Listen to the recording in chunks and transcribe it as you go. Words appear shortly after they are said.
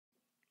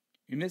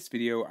In this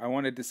video, I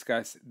want to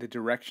discuss the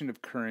direction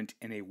of current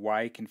in a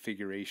Y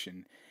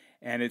configuration.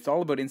 And it's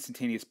all about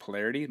instantaneous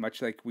polarity,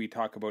 much like we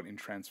talk about in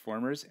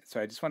transformers. So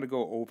I just want to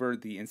go over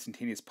the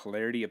instantaneous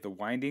polarity of the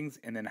windings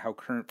and then how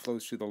current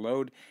flows through the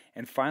load,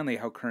 and finally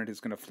how current is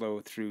going to flow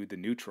through the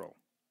neutral.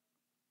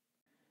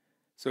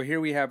 So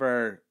here we have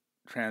our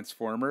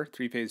transformer,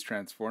 three-phase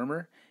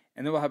transformer,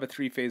 and then we'll have a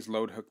three-phase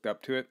load hooked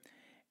up to it.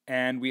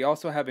 And we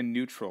also have a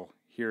neutral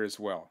here as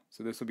well.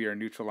 So this will be our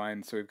neutral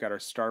line. So we've got our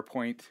star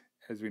point,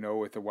 as we know,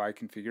 with the Y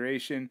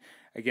configuration.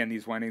 Again,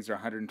 these windings are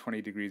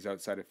 120 degrees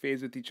outside of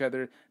phase with each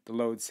other. The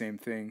load, same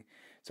thing.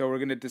 So we're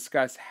going to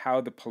discuss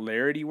how the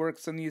polarity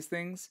works on these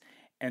things,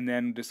 and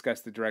then discuss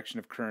the direction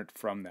of current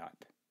from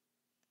that.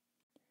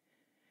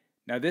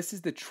 Now this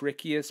is the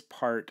trickiest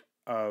part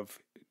of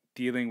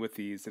dealing with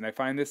these, and I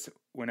find this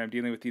when I'm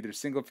dealing with either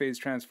single-phase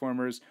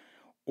transformers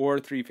or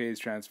three-phase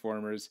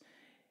transformers.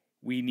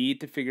 We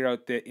need to figure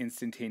out the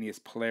instantaneous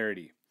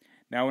polarity.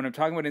 Now, when I'm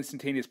talking about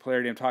instantaneous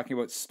polarity, I'm talking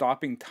about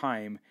stopping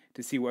time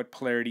to see what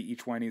polarity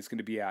each winding is going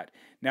to be at.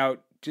 Now,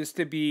 just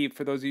to be,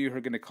 for those of you who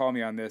are going to call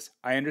me on this,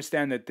 I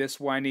understand that this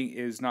winding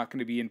is not going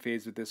to be in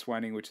phase with this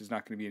winding, which is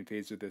not going to be in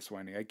phase with this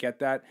winding. I get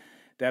that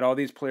all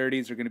these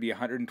polarities are going to be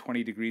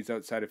 120 degrees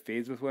outside of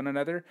phase with one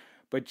another,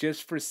 but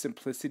just for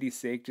simplicity's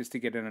sake, just to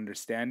get an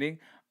understanding,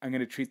 I'm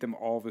going to treat them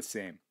all the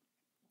same.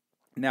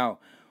 Now,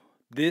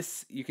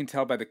 this, you can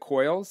tell by the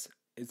coils,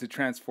 is the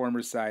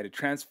transformer side. A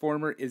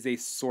transformer is a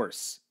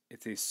source.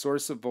 It's a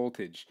source of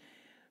voltage.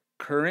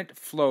 Current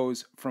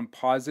flows from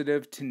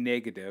positive to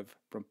negative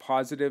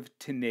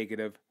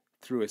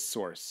through a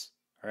source.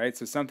 All right,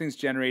 so something's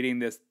generating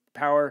this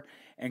power,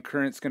 and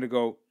current's going to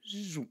go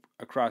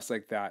across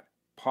like that,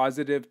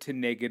 positive to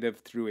negative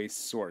through a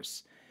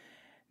source.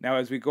 Now,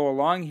 as we go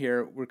along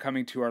here, we're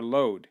coming to our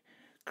load.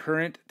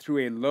 Current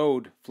through a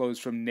load flows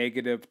from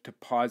negative to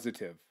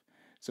positive.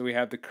 So we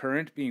have the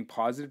current being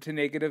positive to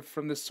negative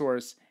from the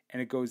source,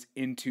 and it goes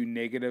into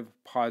negative,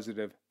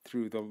 positive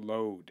through the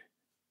load.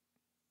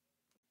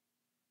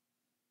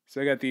 So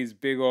I got these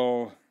big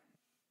old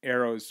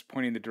arrows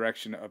pointing the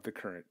direction of the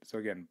current. So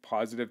again,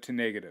 positive to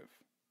negative.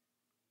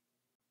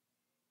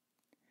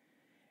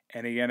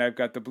 And again, I've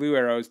got the blue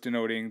arrows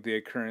denoting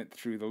the current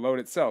through the load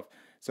itself.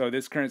 So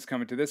this current's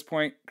coming to this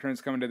point, current's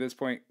coming to this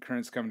point,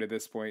 current's coming to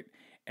this point.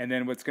 And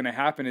then what's going to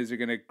happen is you're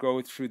going to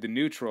go through the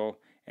neutral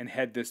and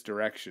head this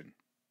direction.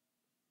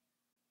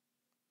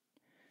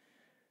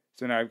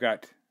 So now I've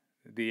got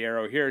the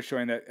arrow here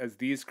showing that as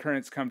these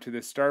currents come to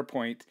this star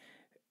point,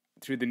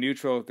 through the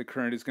neutral, the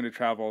current is going to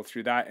travel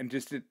through that. And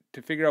just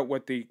to figure out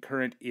what the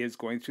current is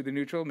going through the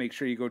neutral, make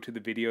sure you go to the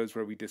videos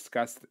where we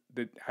discuss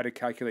how to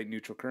calculate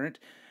neutral current.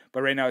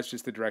 But right now it's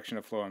just the direction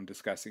of flow I'm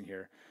discussing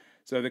here.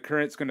 So the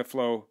current's going to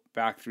flow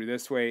back through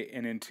this way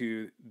and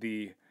into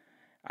the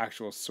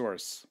actual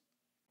source.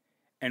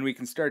 And we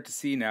can start to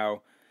see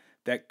now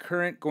that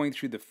current going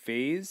through the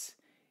phase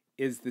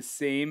is the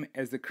same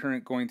as the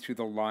current going through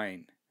the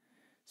line.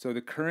 So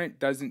the current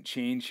doesn't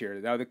change here.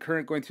 Now the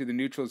current going through the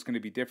neutral is going to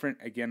be different.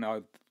 Again,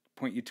 I'll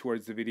point you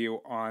towards the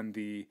video on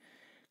the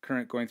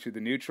current going through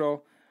the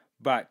neutral.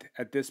 But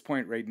at this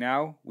point right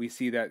now, we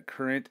see that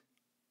current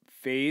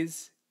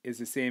phase is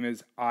the same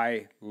as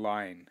I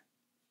line.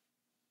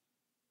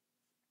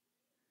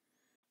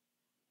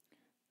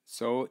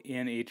 So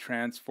in a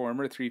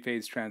transformer,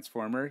 three-phase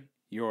transformer,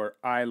 your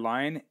I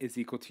line is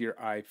equal to your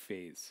I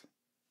phase.